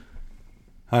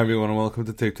Hi everyone and welcome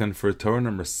to Take 10 for Torah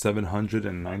number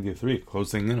 793,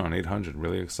 closing in on 800.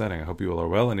 Really exciting. I hope you all are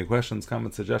well. Any questions,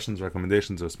 comments, suggestions,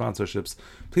 recommendations, or sponsorships,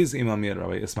 please email me at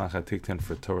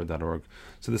rabbiismach@take10fortorah.org.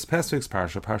 So this past week's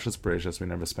Parshas Bereshis, we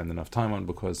never spend enough time on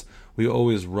because we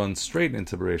always run straight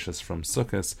into Bereshis from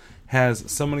Sukkot, has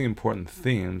so many important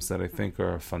themes that I think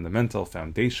are fundamental,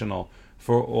 foundational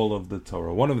for all of the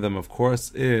Torah. One of them, of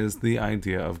course, is the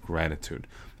idea of gratitude.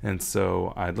 And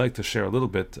so I'd like to share a little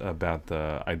bit about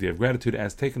the idea of gratitude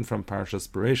as taken from Parshas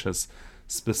Bereshis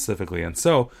specifically. And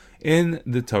so in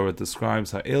the Torah it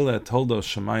describes Ha'ele Toldos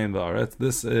Shamayim Va'aretz.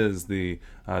 This is the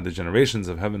generations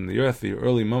of heaven and the earth, the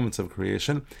early moments of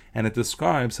creation, and it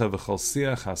describes V'chol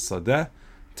Siach HaSadeh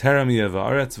Terem Yeh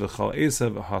Va'aretz V'chol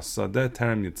Esav HaSadeh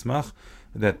Terem Yitzmach,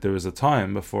 that there was a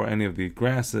time before any of the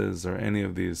grasses or any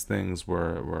of these things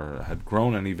had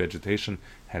grown, any vegetation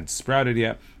had sprouted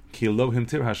yet. Because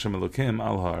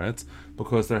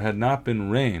there had not been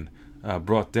rain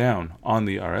brought down on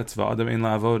the Aretz,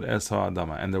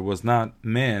 and there was not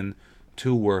man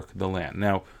to work the land.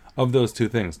 Now, of those two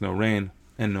things, no rain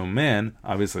and no man,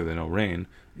 obviously the no rain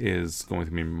is going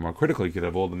to be more critical. You could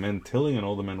have all the men tilling and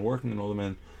all the men working and all the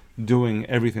men doing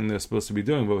everything they're supposed to be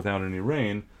doing, but without any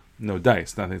rain, no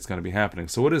dice, nothing's going to be happening.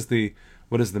 So what is the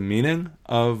meaning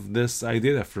of this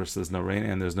idea that first there's no rain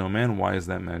and there's no man? Why is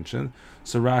that mentioned?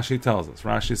 So Rashi tells us.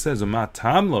 Rashi says,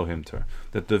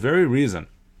 that the very reason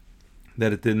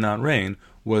that it did not rain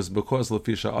was because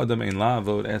Lefisha Adam ein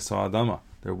la'avod esa adama.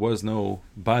 There was no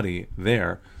body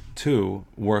there to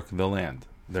work the land.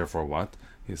 Therefore what?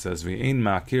 He says, V'ein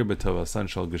ma'akir b'tovasan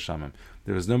shel geshamim.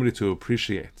 There is nobody to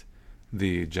appreciate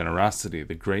the generosity,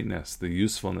 the greatness, the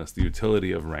usefulness, the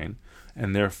utility of rain.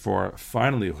 And therefore,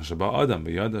 finally, when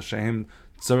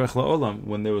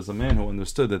there was a man who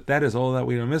understood that is all that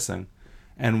we are missing,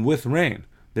 and with rain,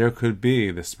 there could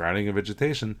be the sprouting of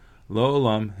vegetation, lo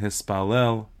olam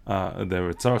hispalel,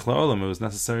 it was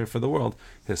necessary for the world,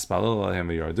 hispalel alahem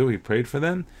v'yardu, he prayed for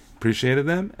them, appreciated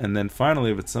them, and then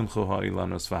finally, v'tzamchu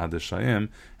ha'ilanos v'hadashayim,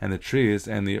 and the trees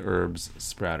and the herbs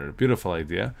sprouted. A beautiful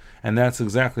idea, and that's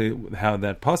exactly how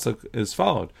that pasuk is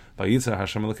followed. V'yitzar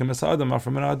Hashem Elokim es ha'adam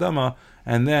afar min ha'adama,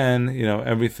 and then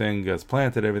everything gets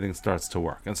planted, everything starts to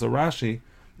work. And so Rashi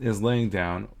is laying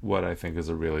down what I think is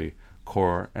a really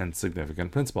core and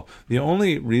significant principle. The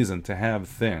only reason to have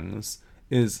things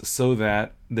is so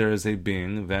that there is a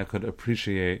being that could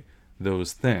appreciate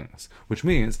those things, which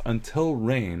means until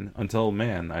man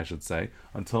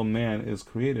is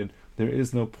created, there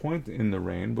is no point in the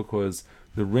rain, because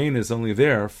the rain is only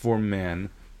there for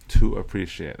man to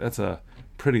appreciate. That's a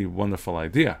pretty wonderful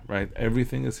idea, right?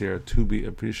 Everything is here to be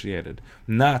appreciated,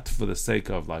 not for the sake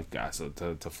of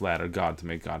to flatter God, to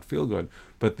make God feel good,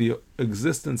 but the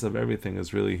existence of everything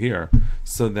is really here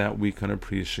so that we can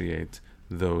appreciate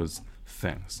those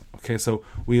things. Okay, so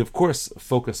we of course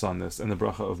focus on this in the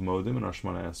bracha of Modim and our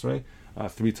Shemona Esrei.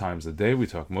 3 times a day we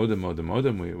talk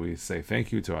Modim. We say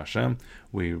thank you to Hashem.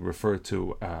 We refer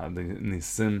to the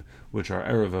Nisim, which are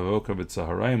Erev Avoka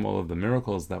B'Tzaharayim, all of the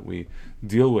miracles that we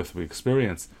deal with, we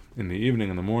experience in the evening,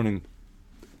 in the morning,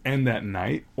 and at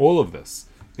night. All of this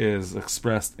is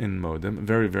expressed in Modim.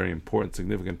 Very, very important,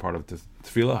 significant part of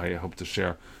Tefillah. I hope to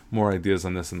share more ideas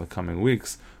on this in the coming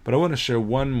weeks. But I want to share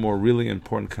one more really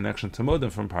important connection to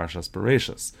Modim from Parshas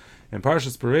Bereshis. In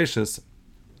Parshas Bereshis,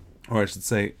 or I should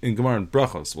say in Gemara and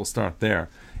Brachos, we'll start there,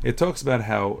 it talks about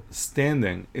how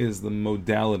standing is the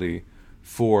modality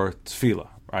for Tefillah,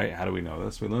 right? How do we know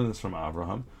this? We learn this from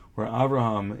Avraham, where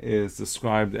Avraham is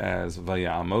described as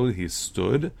Vayamod, he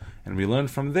stood, and we learn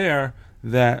from there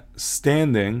that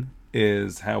standing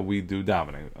is how we do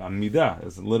davening. Amidah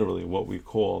is literally what we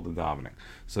call the davening.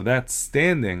 So that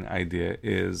standing idea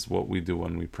is what we do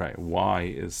when we pray. Why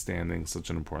is standing such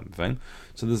an important thing?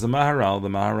 So there's a Maharal. The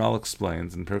Maharal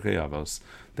explains in Pirkei Avos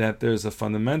that there's a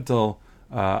fundamental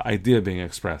idea being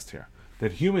expressed here,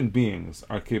 that human beings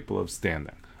are capable of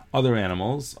standing. Other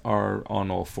animals are on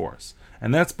all fours.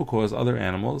 And that's because other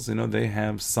animals, they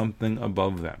have something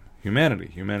above them.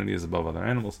 Humanity is above other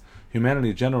animals.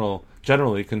 Humanity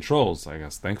generally controls,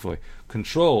 thankfully,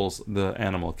 controls the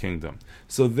animal kingdom.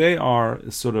 So they are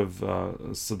sort of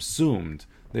subsumed.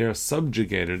 They are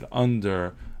subjugated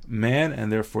under man,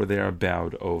 and therefore they are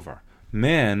bowed over.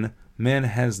 Man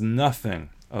has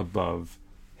nothing above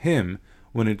him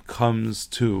when it comes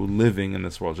to living in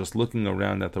this world. Just looking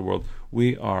around at the world,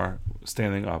 we are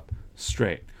standing up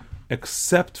straight,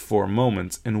 except for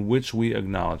moments in which we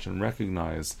acknowledge and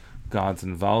recognize God's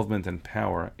involvement and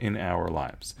power in our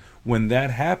lives. When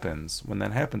that happens,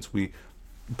 we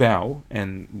bow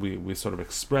and we sort of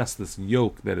express this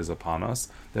yoke that is upon us,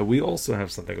 that we also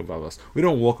have something above us. We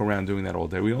don't walk around doing that all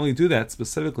day. We only do that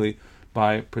specifically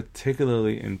by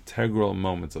particularly integral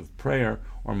moments of prayer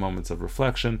or moments of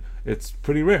reflection. It's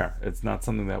pretty rare. It's not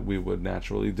something that we would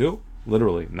naturally do,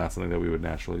 literally not something that we would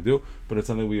naturally do, but it's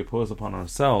something we impose upon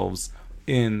ourselves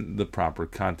in the proper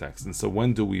context. And so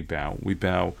when do we bow? We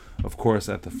bow, of course,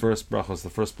 at the first brachos, the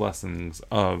first blessings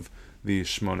of the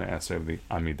Shmona Esrei, of the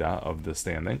Amidah, of the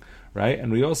standing, right?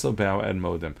 And we also bow at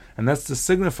Modim. And that's to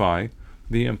signify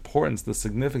the importance, the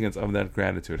significance of that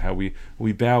gratitude. How we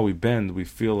bow, we bend, we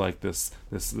feel like this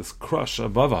crush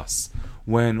above us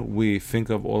when we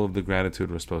think of all of the gratitude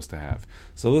we're supposed to have.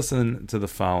 So listen to the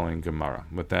following Gemara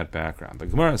with that background. The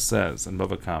Gemara says in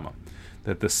Bava Kama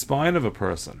that the spine of a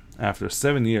person, after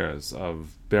 7 years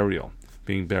of burial,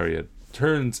 being buried,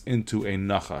 turns into a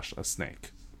nachash, a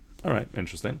snake. All right,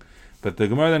 interesting. But the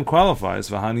Gemara then qualifies,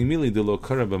 V'hani mili de lo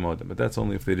kara b'modim, but that's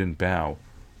only if they didn't bow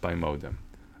by modim.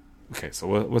 Okay, so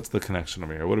what's the connection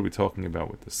over here? What are we talking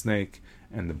about with the snake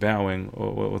and the bowing?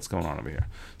 What's going on over here?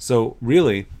 So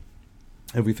really,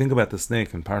 if we think about the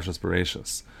snake in Parshas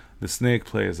Bereishis, the snake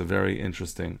plays a very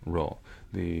interesting role.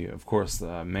 Of course,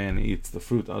 man eats the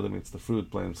fruit, Adam eats the fruit,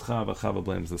 blames Chava, Chava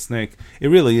blames the snake. It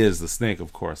really is the snake,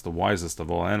 of course, the wisest of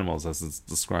all animals, as it's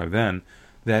described then,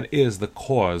 that is the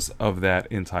cause of that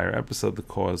entire episode, the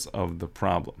cause of the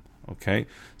problem. Okay?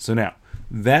 So now,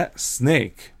 that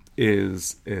snake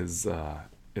is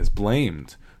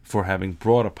blamed for having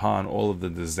brought upon all of the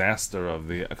disaster of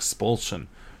the expulsion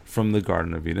from the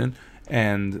Garden of Eden,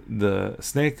 and the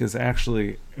snake is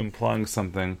actually implying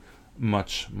something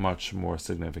much, much more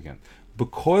significant.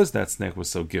 Because that snake was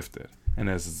so gifted, and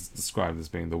as it's described as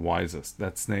being the wisest,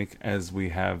 that snake, as we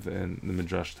have in the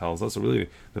Midrash tells us, or really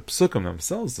the Psukim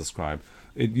themselves describe,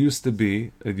 it used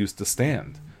to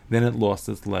stand. Then it lost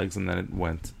its legs, and then it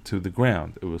went to the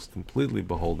ground. It was completely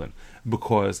beholden.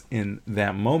 Because in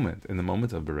that moment, in the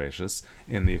moment of Bereishis,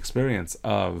 in the experience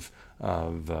of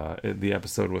the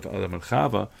episode with Adam and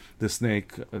Chava, the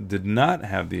snake did not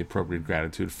have the appropriate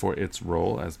gratitude for its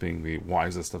role as being the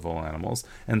wisest of all animals,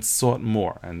 and sought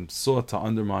more, and sought to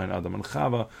undermine Adam and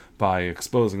Chava by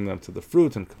exposing them to the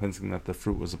fruit and convincing them that the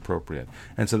fruit was appropriate.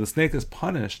 And so the snake is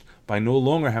punished by no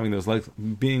longer having those legs,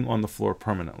 being on the floor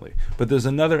permanently. But there's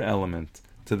another element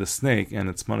to the snake and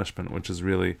its punishment which is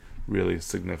really, really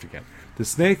significant. The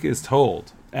snake is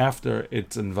told, after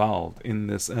it's involved in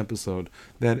this episode,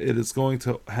 that it is going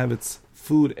to have its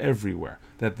food everywhere,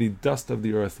 that the dust of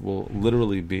the earth will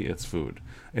literally be its food.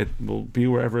 It will be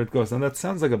wherever it goes. And that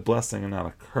sounds like a blessing and not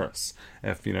a curse.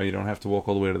 If you don't have to walk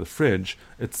all the way to the fridge,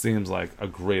 it seems like a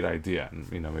great idea.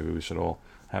 And maybe we should all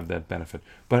have that benefit.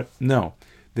 But no,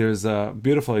 there's a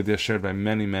beautiful idea shared by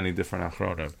many, many different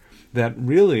achronim, that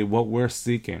really what we're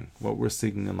seeking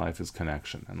in life is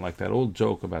connection. And like that old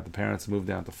joke about the parents who moved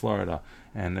down to Florida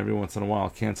and every once in a while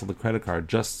cancel the credit card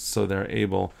just so they're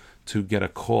able to get a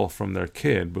call from their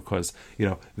kid, because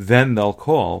then they'll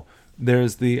call.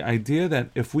 There's the idea that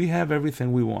if we have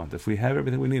everything we want, if we have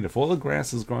everything we need, if all the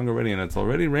grass is growing already and it's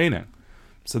already raining,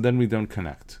 so then we don't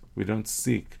connect. We don't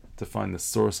seek to find the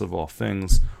source of all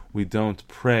things. We don't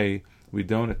pray. We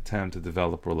don't attempt to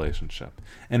develop relationship.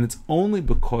 And it's only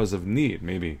because of need.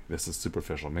 Maybe this is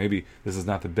superficial. Maybe this is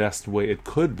not the best way it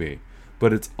could be.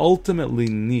 But it's ultimately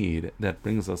need that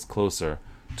brings us closer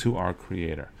to our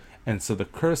Creator. And so the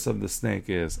curse of the snake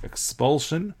is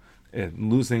expulsion,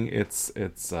 losing its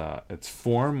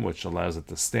form, which allows it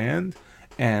to stand.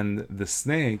 And the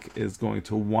snake is going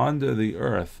to wander the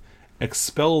earth,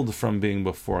 expelled from being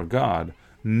before God,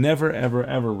 never, ever,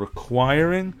 ever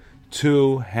requiring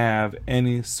to have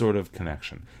any sort of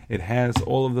connection. It has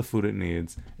all of the food it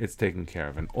needs, it's taken care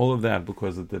of. And all of that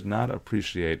because it did not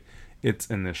appreciate its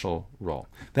initial role.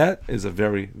 That is a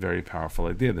very, very powerful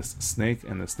idea, this snake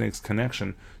and the snake's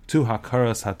connection to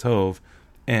Hakaras Hatov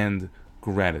and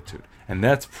gratitude. And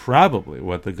that's probably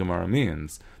what the Gemara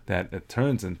means, that it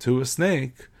turns into a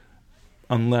snake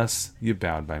unless you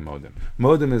bowed by Modim.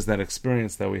 Modim is that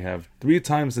experience that we have 3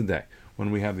 times a day, when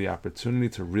we have the opportunity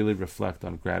to really reflect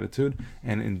on gratitude,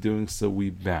 and in doing so we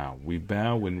bow. We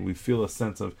bow when we feel a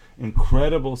sense of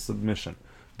incredible submission,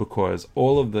 because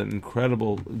all of the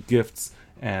incredible gifts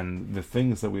and the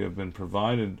things that we have been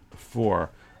provided for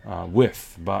by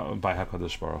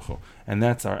HaKadosh Baruch Hu. And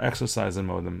that's our exercise in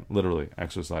Modim, literally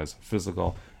exercise,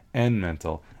 physical and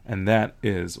mental, and that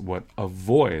is what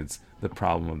avoids the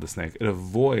problem of the snake. It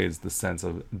avoids the sense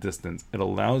of distance. It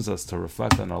allows us to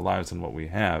reflect on our lives and what we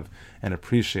have and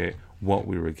appreciate what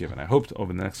we were given. I hope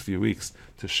over the next few weeks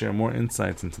to share more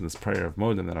insights into this prayer of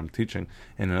Modim that I'm teaching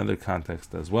in another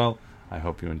context as well. I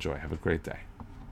hope you enjoy. Have a great day.